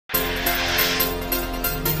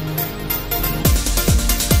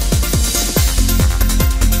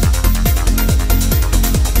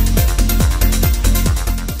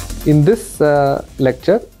In this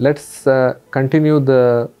lecture, let's continue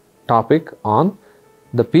the topic on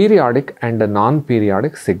the periodic and the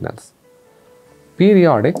non-periodic signals.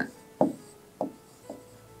 Periodic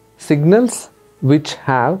signals which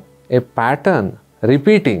have a pattern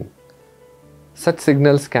repeating, such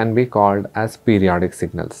signals can be called as periodic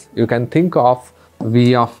signals. You can think of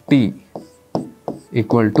V of t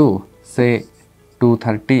equal to, say,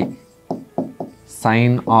 230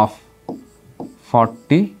 sine of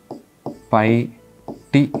 40 pi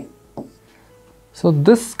t. So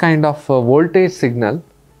this kind of voltage signal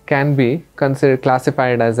can be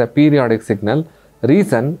classified as a periodic signal.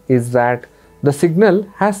 Reason is that the signal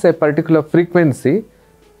has a particular frequency.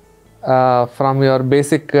 From your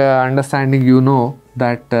basic understanding, you know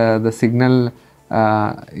that the signal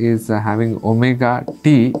is having omega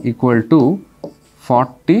t equal to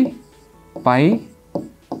 40 pi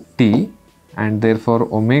t, and therefore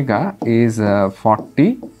omega is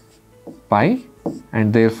 40 pi,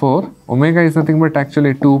 and therefore omega is nothing but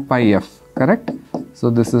actually 2 pi f, correct? So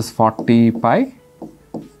this is 40 pi,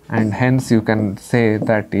 and hence you can say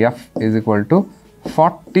that f is equal to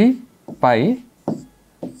 40 pi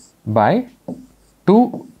by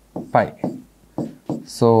 2 pi.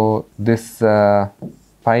 So this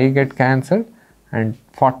pi get cancelled and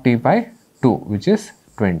 40 by 2, which is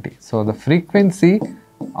 20. So the frequency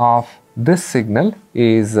of this signal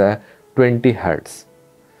is 20 hertz.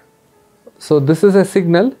 So this is a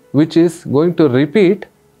signal which is going to repeat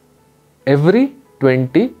every 1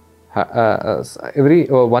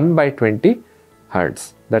 by 20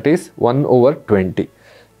 hertz, that is 1 over 20.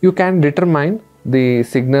 You can determine the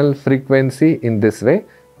signal frequency in this way.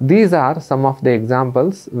 These are some of the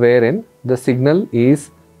examples wherein the signal is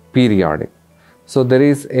periodic. So there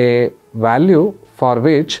is a value for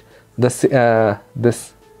which it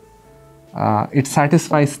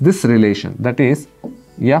satisfies this relation, that is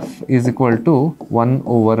f is equal to 1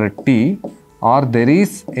 over t, or there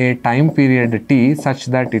is a time period t such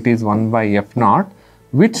that it is 1 by f naught,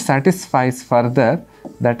 which satisfies further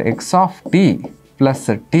that x of t plus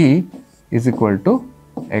t is equal to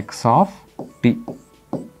x of t.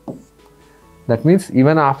 That means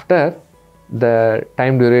even after the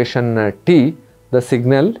time duration t, the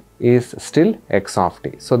signal is still x of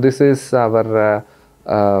t. So this is our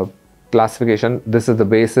classification. This is the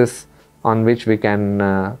basis on which we can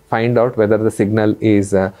find out whether the signal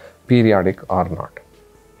is periodic or not.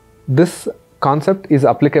 This concept is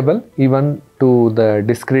applicable even to the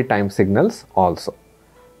discrete time signals also.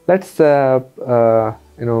 Let's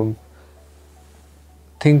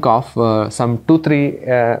think of some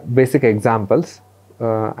 2-3 basic examples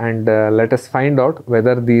and let us find out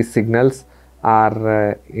whether these signals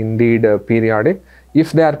are indeed periodic.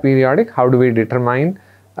 If they are periodic, how do we determine,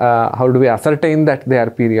 how do we ascertain that they are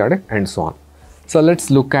periodic, and so on. So let's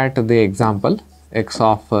look at the example x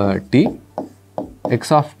of t.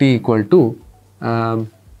 X of t equal to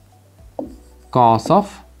cos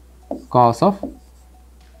of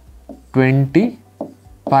 20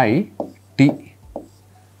 pi t.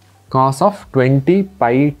 Cos of 20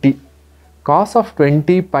 pi t. Cos of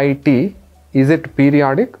 20 pi t, is it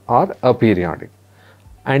periodic or aperiodic?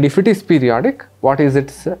 And if it is periodic, what is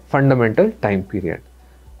its fundamental time period?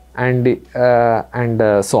 And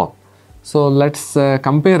so on. So let's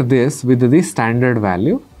compare this with the standard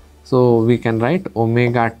value. So we can write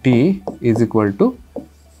omega t is equal to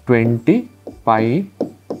 20 pi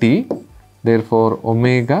t. Therefore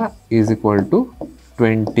omega is equal to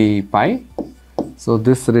 20 pi. So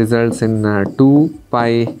this results in 2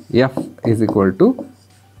 pi f is equal to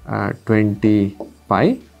 20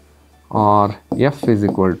 pi, or f is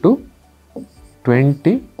equal to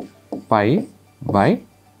 20 pi by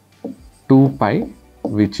 2 pi,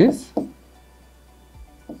 which is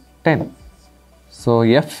 10. So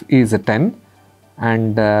f is 10,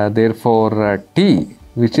 and therefore t,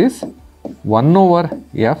 which is 1 over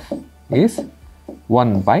f, is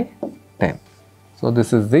 1 by 10. So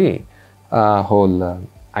this is the whole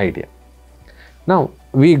idea. Now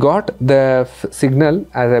we got the signal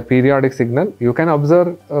as a periodic signal. You can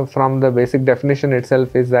observe from the basic definition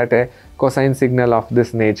itself is that a cosine signal of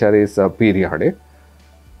this nature is periodic.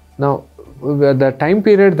 Now the time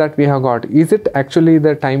period that we have got, is it actually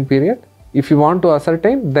the time period? If you want to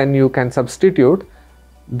ascertain, then you can substitute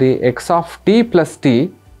the x of t plus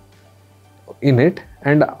t in it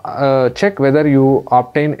and check whether you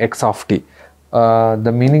obtain x of t.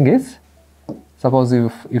 The meaning is, suppose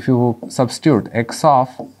if you substitute x of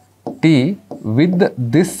t with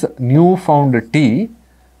this new found t,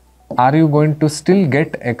 are you going to still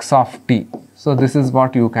get x of t? So this is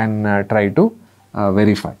what you can try to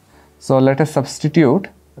verify. So let us substitute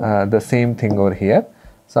the same thing over here.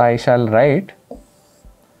 So I shall write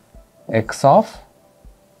x of,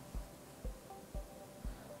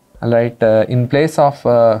 I'll write in place of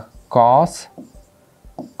cos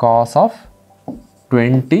of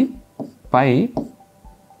 20 pi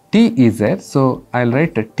t is there. So I'll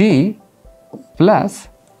write t plus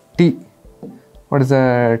t. What is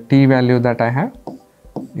the t value that I have?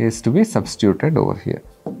 Is to be substituted over here.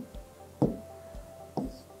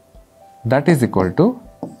 That is equal to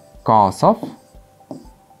cos of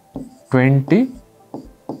 20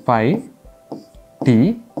 pi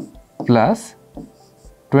t plus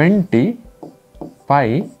 20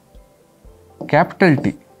 pi capital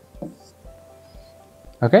T.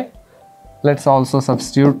 Okay. Let's also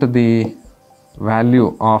substitute the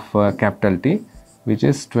value of capital T, which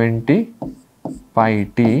is 20 pi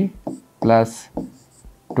t plus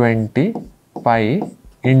 20 pi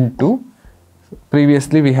into,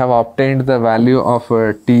 previously we have obtained the value of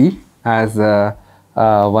t as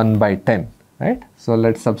 1 by 10, right? So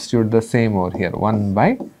let's substitute the same over here, 1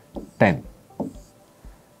 by 10.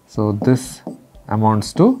 So this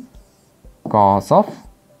amounts to cos of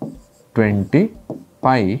 20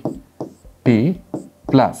 pi t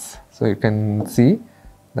plus, so you can see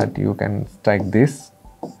that you can strike this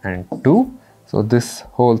and 2. So this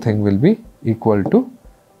whole thing will be equal to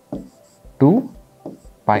 2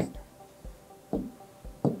 pi.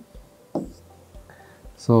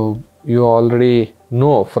 So you already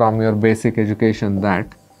know from your basic education that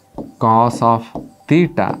cos of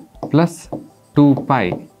theta plus 2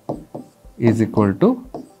 pi is equal to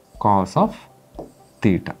cos of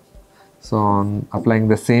theta. So on applying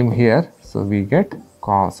the same here, so we get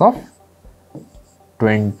cos of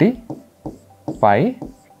 20 pi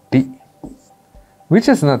t, which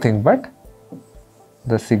is nothing but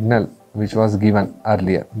the signal which was given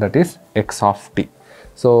earlier, that is x of t.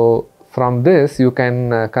 So from this you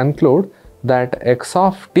can conclude that x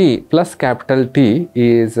of t plus capital T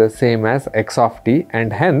is same as x of t,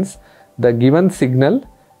 and hence the given signal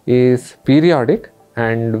is periodic,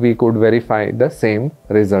 and we could verify the same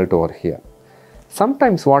result over here.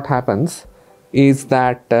 Sometimes what happens is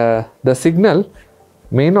that the signal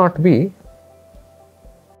may not be.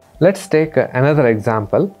 Let's take another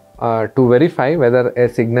example to verify whether a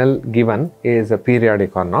signal given is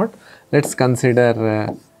periodic or not. Let's consider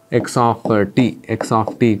x of t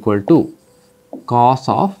equal to cos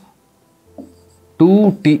of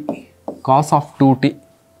 2t. Cos of 2t.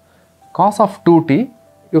 Cos of 2t,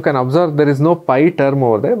 you can observe there is no pi term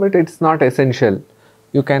over there, but it's not essential.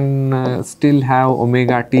 You can still have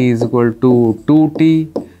omega t is equal to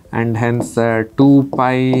 2t, and hence 2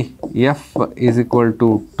 pi f is equal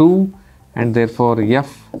to 2, and therefore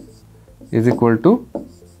f is equal to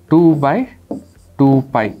 2 by 2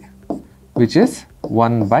 pi, which is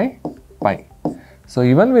 1 by pi. So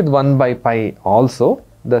even with 1 by pi also,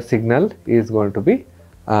 the signal is going to be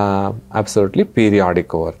absolutely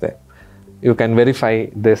periodic over there. You can verify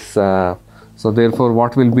this. So therefore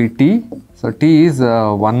what will be t? So t is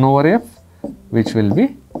 1 over f, which will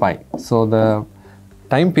be pi. So the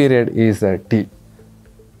time period is t.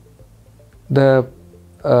 The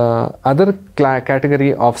other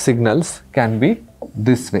category of signals can be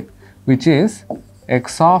this way, which is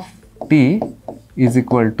x of t is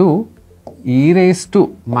equal to e raised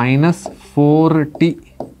to minus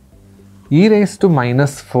 4t. E raised to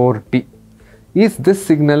minus 4t. Is this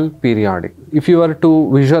signal periodic? If you are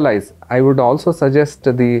to visualize, I would also suggest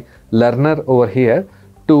the learner over here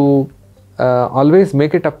to always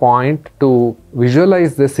make it a point to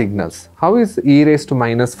visualize the signals. How is e raised to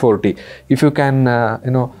minus 4t? If you can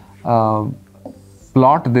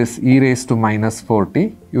plot this e raised to minus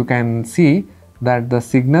 4t, you can see that the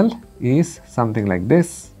signal is something like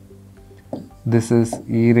this. This is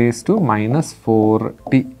e raised to minus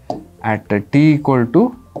 4t. At t equal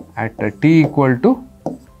to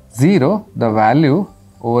 0, the value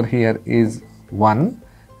over here is 1,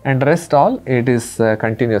 and rest all it is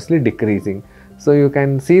continuously decreasing. So you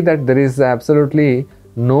can see that there is absolutely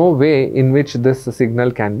no way in which this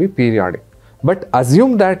signal can be periodic. But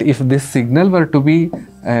assume that if this signal were to be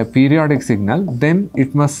a periodic signal, then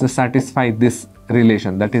it must satisfy this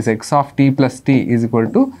relation, that is x of t plus t is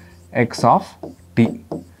equal to x of t.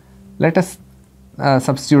 Let us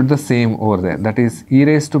substitute the same over there, that is e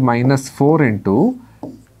raised to minus 4 into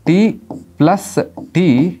t plus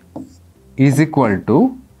t is equal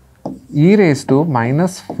to e raised to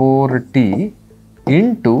minus 4t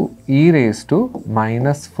into e raised to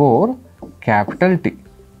minus 4 capital T.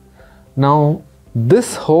 Now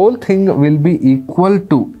this whole thing will be equal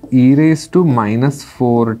to e raised to minus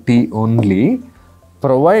 4t only,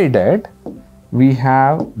 provided we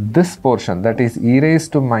have this portion, that is e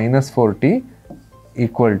raised to minus 4t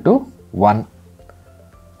equal to 1.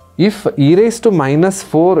 If e raised to minus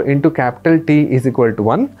 4 into capital T is equal to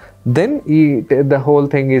 1, then the whole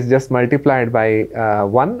thing is just multiplied by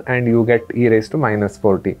 1 and you get e raised to minus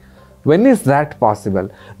 4t. When is that possible?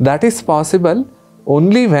 That is possible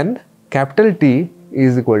only when capital T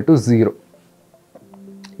is equal to 0.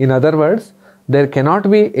 In other words, there cannot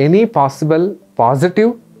be any possible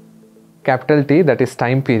positive capital T, that is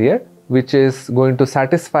time period, which is going to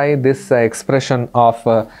satisfy this expression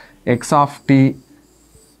of x of t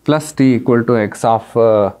plus t equal to x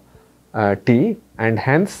of t, and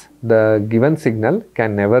hence the given signal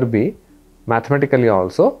can never be mathematically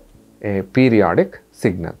also a periodic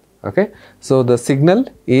signal. Okay, so the signal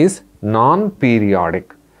is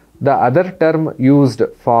non-periodic. The other term used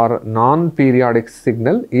for non-periodic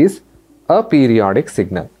signal is a periodic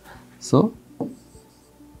signal. So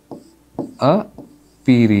a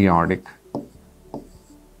periodic,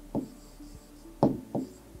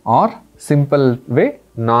 or simple way,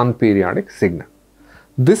 non-periodic signal.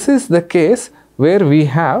 This is the case where we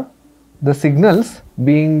have the signals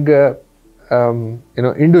being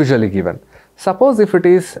individually given. Suppose if it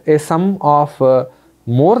is a sum of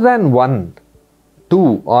more than 1,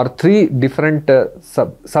 2 or 3 different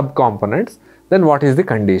sub-components, then what is the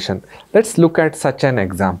condition? Let's look at such an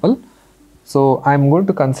example. So I am going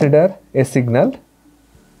to consider a signal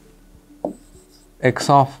x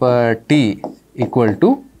of t equal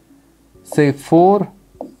to say 4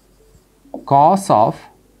 cos of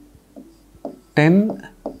 10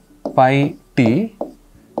 pi t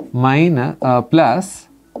minus plus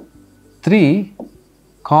 3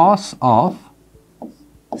 cos of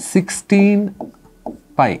 16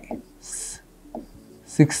 pi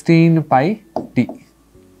t.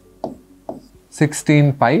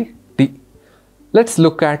 16 pi t. Let's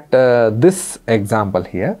look at this example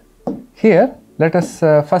here. Here, let us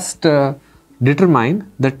first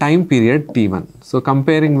determine the time period t1. So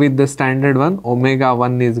comparing with the standard one, omega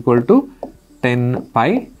 1 is equal to 10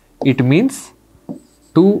 pi. It means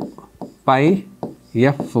 2 pi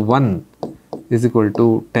f1 is equal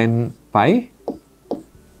to 10 pi.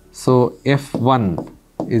 So f1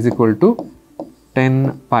 is equal to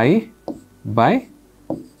 10 pi by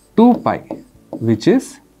 2 pi, which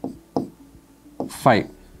is 5.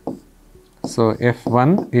 So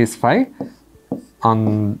f1 is 5.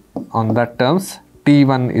 On that terms,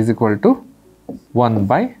 t1 is equal to 1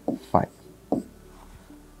 by 5.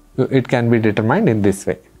 It can be determined in this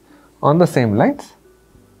way. On the same lines,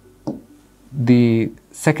 the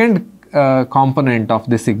second component of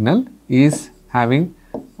the signal is having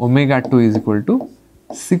omega 2 is equal to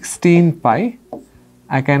 16 pi.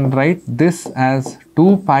 I can write this as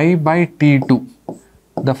 2 pi by t2.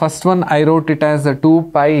 The first one I wrote it as a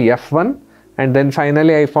 2 pi f1, and then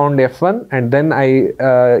finally I found f1 and then I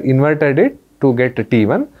inverted it to get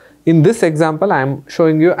t1. In this example, I am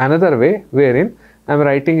showing you another way wherein I am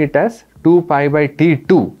writing it as 2 pi by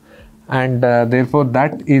t2, and therefore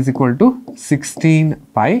that is equal to 16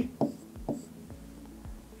 pi.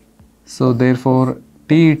 So therefore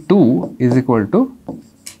t2 is equal to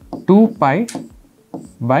 2 pi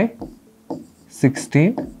by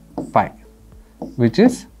 16 pi, which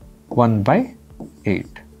is 1 by 8.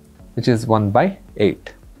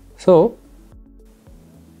 So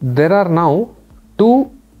there are now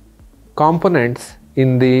two components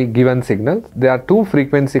in the given signal. There are two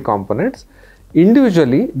frequency components.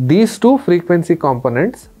 Individually, these two frequency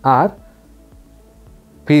components are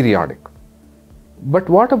periodic. But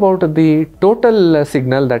what about the total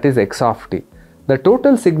signal, that is x of t? The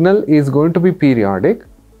total signal is going to be periodic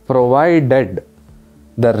provided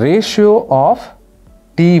the ratio of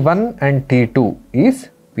t1 and t2 is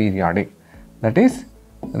periodic. That is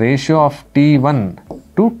ratio of t1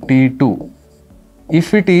 to t2.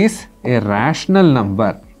 If it is a rational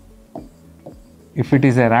number,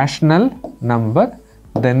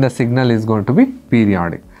 then the signal is going to be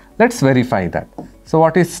periodic. Let's verify that. So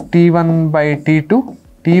what is t1 by t2?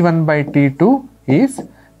 t1 by t2 is,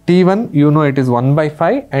 t1 you know it is 1 by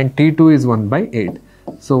 5 and t2 is 1 by 8.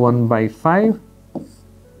 So 1 by 5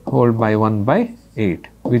 whole by 1 by 8,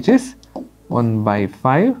 which is 1 by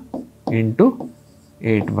 5 into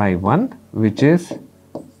 8 by 1, which is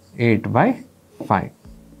 8 by 5.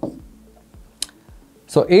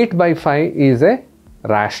 So 8 by 5 is a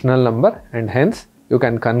rational number, and hence you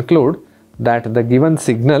can conclude that the given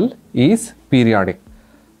signal is periodic.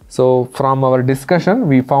 So from our discussion,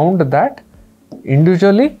 we found that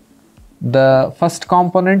individually the first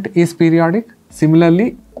component is periodic.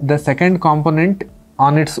 Similarly, the second component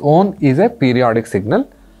on its own is a periodic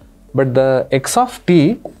signal, but the x of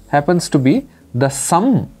t happens to be the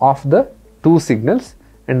sum of the two signals,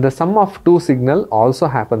 and the sum of two signal also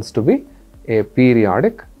happens to be a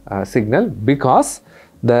periodic signal, because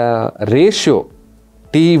the ratio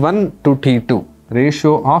T1 to T2,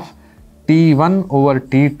 ratio of T1 over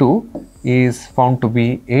T2 is found to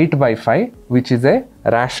be 8/5, which is a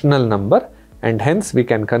rational number, and hence we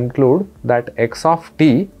can conclude that x of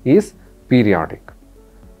t is periodic.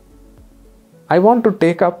 I want to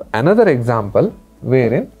take up another example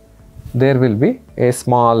wherein there will be a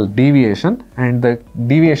small deviation, and the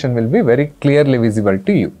deviation will be very clearly visible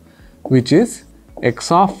to you, which is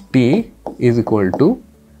x of t is equal to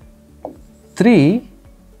 3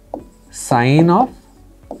 sine of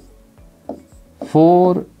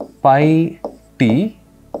 4 pi t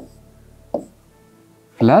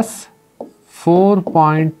plus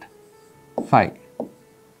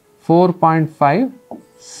 4.5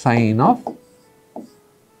 sine of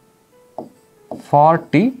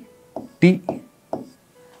 40 t.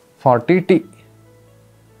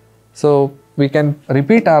 So we can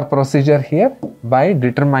repeat our procedure here by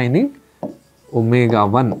determining omega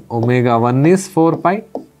 1. Omega 1 is 4 pi,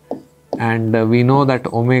 and we know that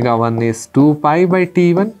omega 1 is 2 pi by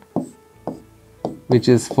t1, which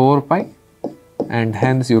is 4 pi, and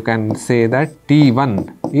hence you can say that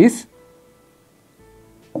t1 is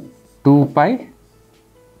 2 pi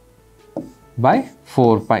by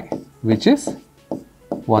 4 pi, which is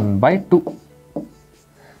 1 by 2.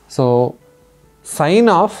 So sine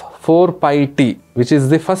of 4 pi t, which is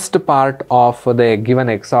the first part of the given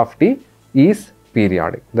x of t, is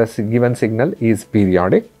periodic. The given signal is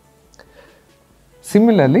periodic.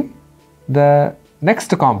 Similarly, the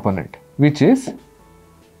next component, which is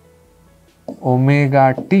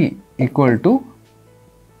omega t equal to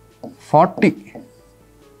 40.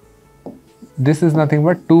 This is nothing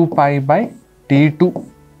but 2 pi by t2.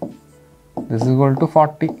 This is equal to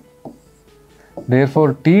 40.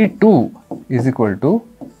 Therefore, t2 is equal to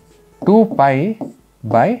 2 pi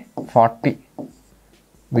by 40,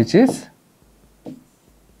 which is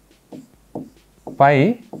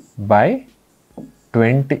pi by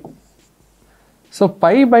 20. So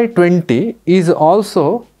pi by 20 is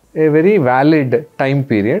also a very valid time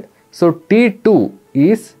period. So t2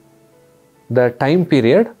 is the time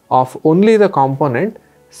period of only the component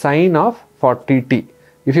sine of 40t.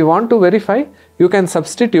 If you want to verify, you can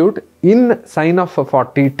substitute in sine of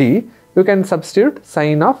 40t, you can substitute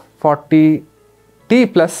sine of 40t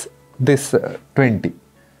plus this 20.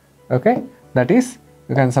 Okay, that is,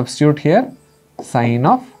 you can substitute here sine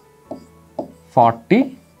of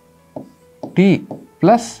 40t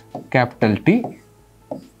plus capital T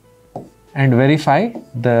and verify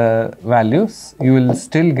the values. You will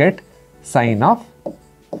still get sine of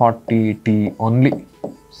 40t only.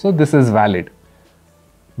 So this is valid.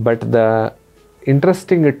 But the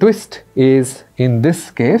interesting twist is in this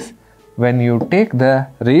case, when you take the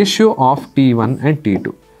ratio of T1 and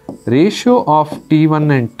T2. Ratio of T1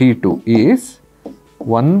 and T2 is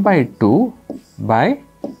 1 by 2 by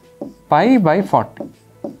pi by 40.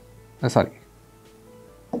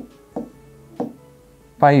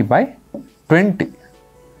 Pi by 20.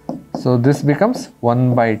 So this becomes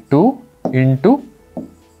 1 by 2 into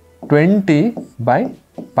 20 by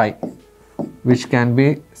pi, which can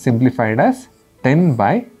be simplified as 10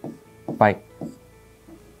 by pi.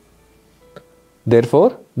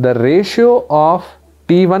 Therefore, the ratio of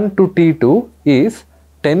T1 to T2 is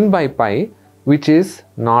 10 by pi, which is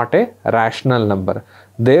not a rational number.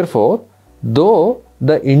 Therefore, though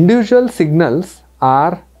the individual signals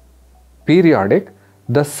are periodic,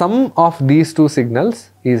 the sum of these two signals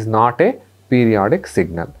is not a periodic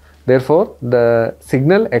signal. Therefore, the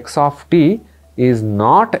signal x of t is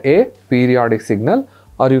not a periodic signal,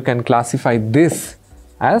 or you can classify this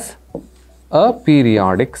as a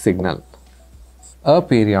periodic signal.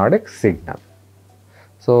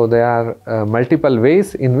 So there are multiple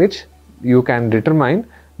ways in which you can determine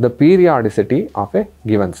the periodicity of a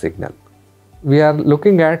given signal. We are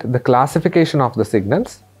looking at the classification of the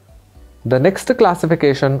signals. The next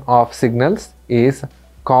classification of signals is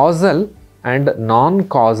causal and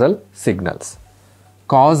non-causal signals.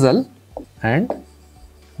 Causal and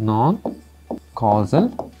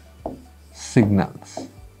non-causal signals.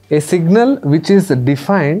 A signal which is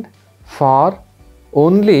defined for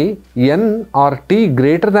only n or t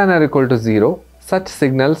greater than or equal to 0, such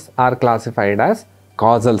signals are classified as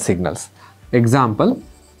causal signals. Example,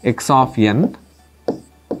 x of n.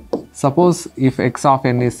 Suppose if x of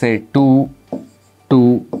n is say 2,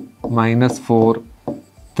 2, minus 4,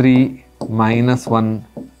 3, minus 1,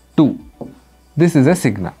 2. This is a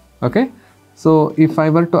signal. Okay. So if I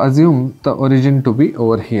were to assume the origin to be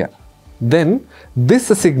over here, then this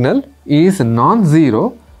signal is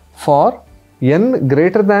non-zero for n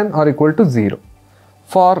greater than or equal to 0.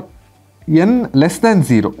 For n less than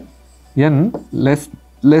 0, n less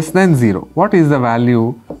than 0, what is the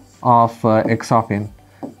value of x of n?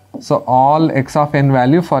 So all x of n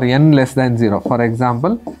value for n less than 0. For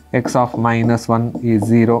example, x of minus 1 is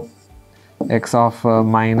 0, x of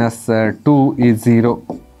minus 2 is 0.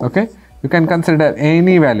 Okay, you can consider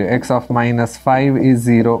any value. X of minus 5 is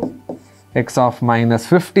 0, x of minus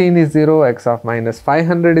 15 is 0, x of minus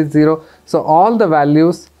 500 is 0. So all the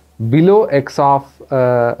values below x of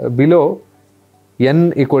below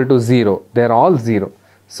n equal to 0, they are all 0.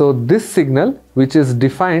 So this signal, which is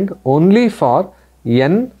defined only for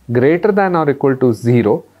n greater than or equal to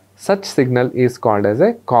 0, such signal is called as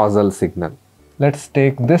a causal signal. Let's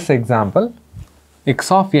take this example.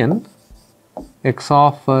 X of n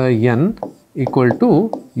equal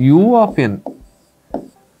to u of n.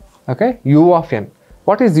 Okay, u of n.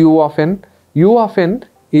 What is u of n? U of n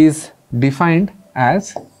is defined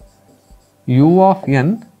as u of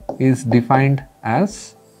n is defined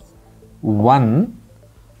as 1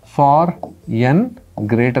 for n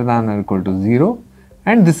greater than or equal to 0,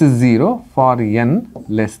 and this is 0 for n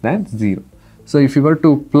less than 0. So if you were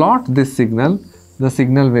to plot this signal, the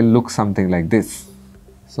signal will look something like this.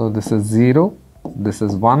 So this is 0, this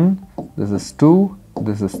is 1, this is 2,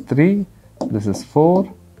 this is 3, this is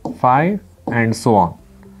 4, 5, and so on.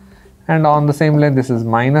 And on the same line, this is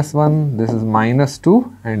minus 1, this is minus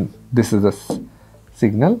 2, and this is the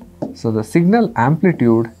signal. So the signal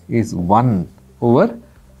amplitude is 1 over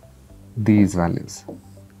these values.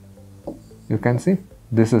 You can see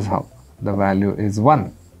this is how the value is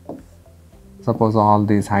 1. Suppose all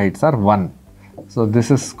these heights are 1. So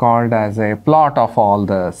this is called as a plot of all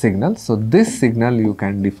the signals. So this signal you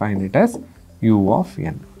can define it as u of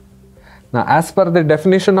n. Now as per the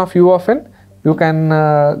definition of u of n, you can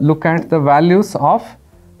look at the values of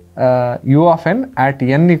u of n at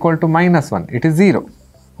n equal to minus 1. It is 0.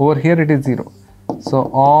 Over here it is 0. So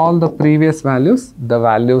all the previous values, the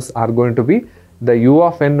values are going to be, the u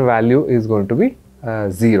of n value is going to be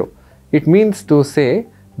 0. It means to say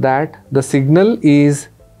that the signal is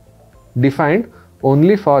defined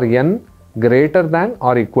only for n greater than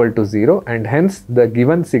or equal to 0, and hence the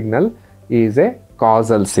given signal is a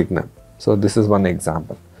causal signal. So this is one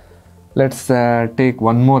example. Let's take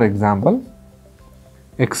one more example.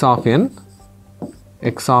 X of n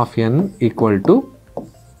equal to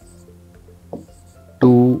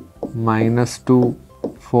 2, minus 2,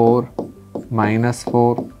 4, minus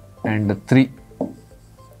 4, and 3.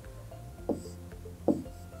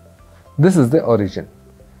 This is the origin.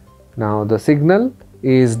 Now the signal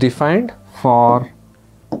is defined for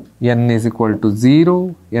n is equal to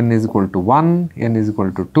 0, n is equal to 1, n is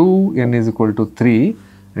equal to 2, n is equal to 3,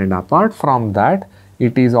 and apart from that,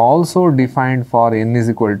 it is also defined for n is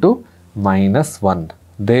equal to minus 1.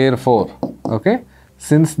 Therefore, okay,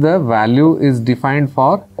 since the value is defined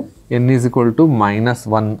for n is equal to minus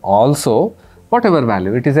 1 also, whatever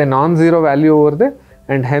value, it is a non-zero value over there,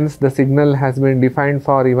 and hence the signal has been defined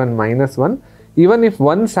for even minus 1. Even if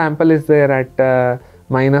one sample is there at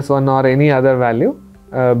minus 1 or any other value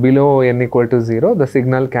below n equal to 0, the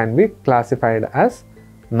signal can be classified as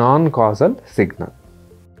non-causal signal.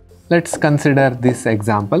 Let's consider this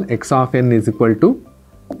example. X of n is equal to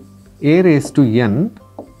a raised to n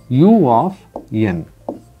u of n.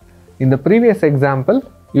 In the previous example,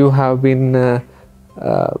 you have been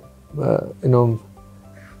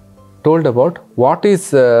told about what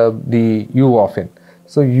is the u of n.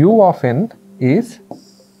 So u of n is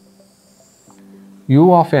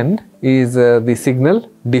the signal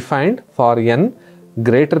defined for n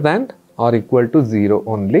greater than or equal to 0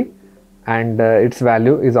 only, and its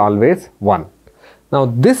value is always 1. Now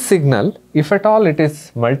this signal, if at all it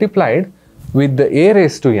is multiplied with the a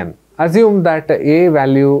raised to n, assume that a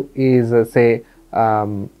value is say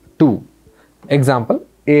 2. Example,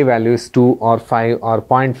 a value is 2 or 5 or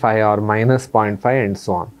 0.5 or minus 0.5 and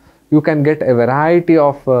so on. You can get a variety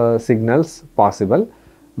of signals possible,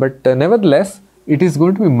 but nevertheless it is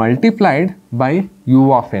going to be multiplied by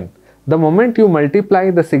u of n. The moment you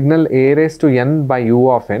multiply the signal a raised to n by u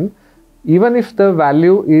of n, even if the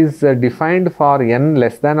value is defined for n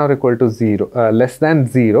less than or equal to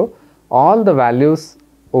 0, all the values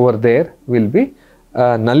over there will be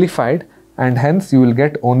nullified, and hence you will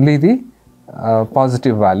get only the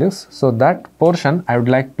positive values. So that portion I would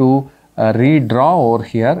like to redraw over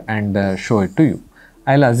here and show it to you.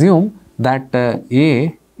 I'll assume that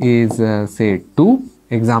a is say 2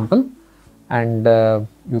 example, and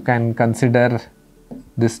you can consider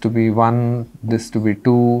this to be 1, this to be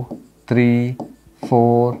 2, 3,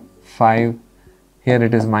 4, 5, here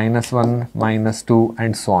it is minus 1, minus 2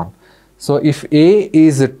 and so on. So if a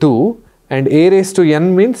is 2 and a raised to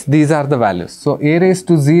n means these are the values. So a raised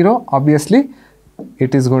to 0, obviously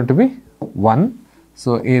it is going to be 1.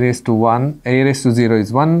 So a raised to 1, a raised to 0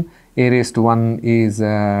 is 1, a raised to 1 is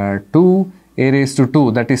 2, a raised to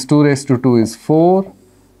 2, that is 2 raised to 2 is 4,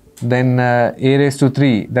 then a raised to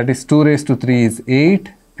 3, that is 2 raised to 3 is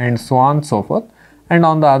 8, and so on and so forth. And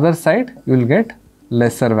on the other side you will get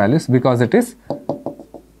lesser values because it is,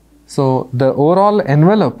 so the overall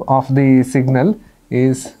envelope of the signal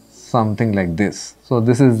is something like this. So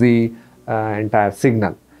this is the entire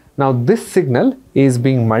signal. Now this signal is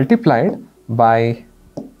being multiplied by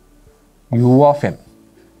u of n.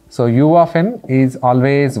 So u of n is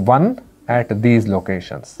always 1 at these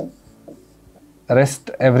locations. Rest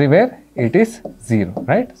everywhere it is 0,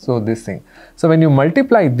 right? So this thing. So when you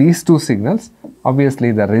multiply these two signals,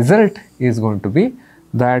 obviously the result is going to be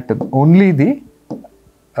that only the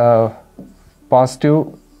positive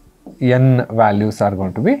n values are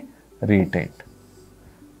going to be retained.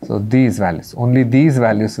 So these values, only these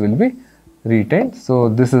values will be retained. So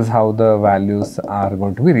this is how the values are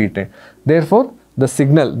going to be retained. Therefore the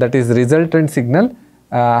signal, that is resultant signal,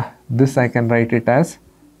 this I can write it as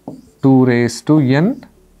 2 raised to n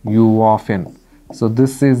u of n. So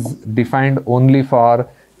this is defined only for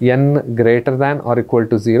n greater than or equal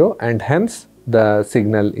to 0, and hence the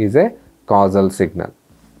signal is a causal signal.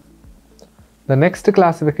 The next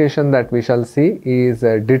classification that we shall see is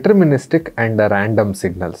deterministic and random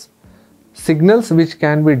signals. Signals which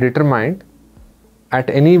can be determined at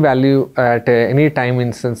any value at any time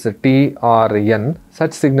instance t or n,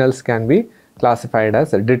 such signals can be classified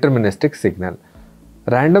as a deterministic signal.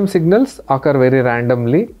 Random signals occur very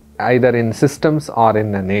randomly either in systems or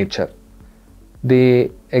in nature. The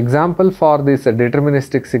example for this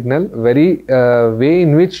deterministic signal, very way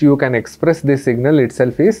in which you can express this signal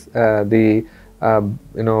itself is the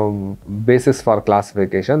basis for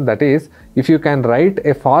classification. That is, if you can write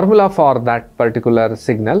a formula for that particular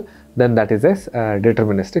signal, then that is a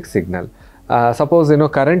deterministic signal. Suppose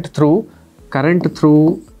current through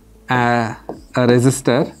a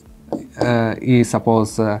resistor is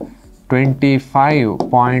suppose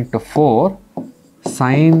 25.4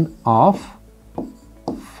 sine of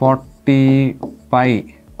 40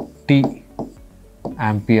 pi t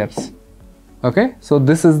amperes. Okay, so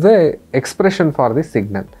this is the expression for the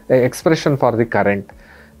signal, expression for the current.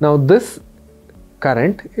 Now this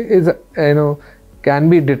current is can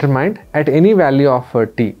be determined at any value of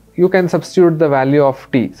t. You can substitute the value of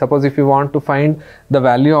t. Suppose if you want to find the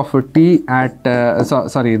value of t at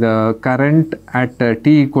the current at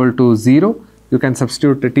t equal to 0, you can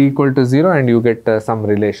substitute t equal to 0 and you get some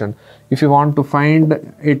relation. If you want to find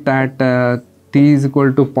it at t is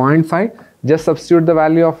equal to 0.5, just substitute the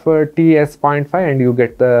value of t as 0.5 and you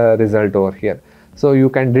get the result over here. So you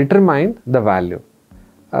can determine the value.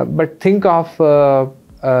 But think of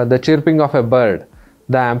the chirping of a bird,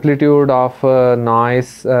 the amplitude of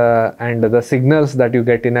noise and the signals that you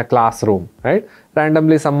get in a classroom, right?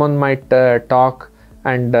 Randomly someone might talk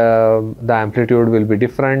and the amplitude will be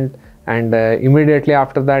different, and immediately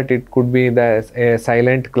after that it could be a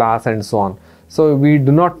silent class and so on. So we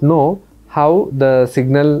do not know how the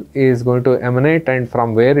signal is going to emanate and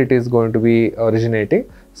from where it is going to be originating.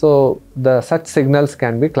 So such signals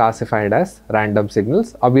can be classified as random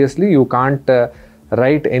signals. Obviously you can't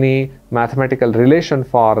write any mathematical relation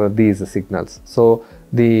for these signals. So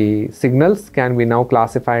the signals can be now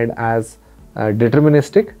classified as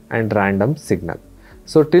deterministic and random signal.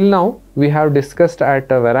 So till now we have discussed at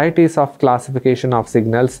varieties of classification of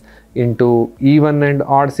signals into even and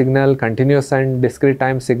odd signal, continuous and discrete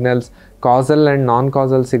time signals, causal and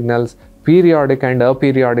non-causal signals, periodic and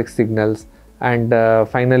aperiodic signals, and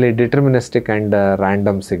finally deterministic and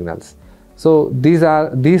random signals. So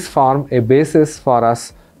these form a basis for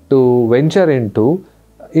us to venture into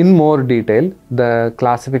in more detail the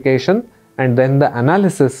classification and then the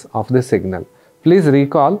analysis of the signal. Please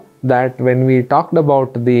recall that when we talked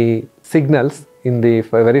about the signals in the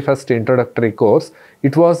very first introductory course,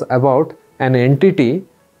 it was about an entity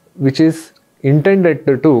which is intended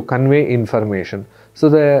to convey information. So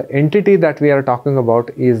the entity that we are talking about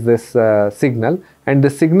is this signal, and the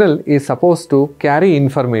signal is supposed to carry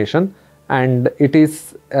information, and it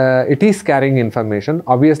is carrying information.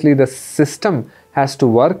 Obviously the system has to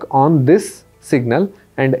work on this signal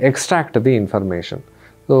and extract the information.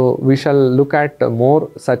 So we shall look at more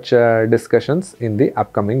such discussions in the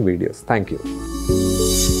upcoming videos. Thank you.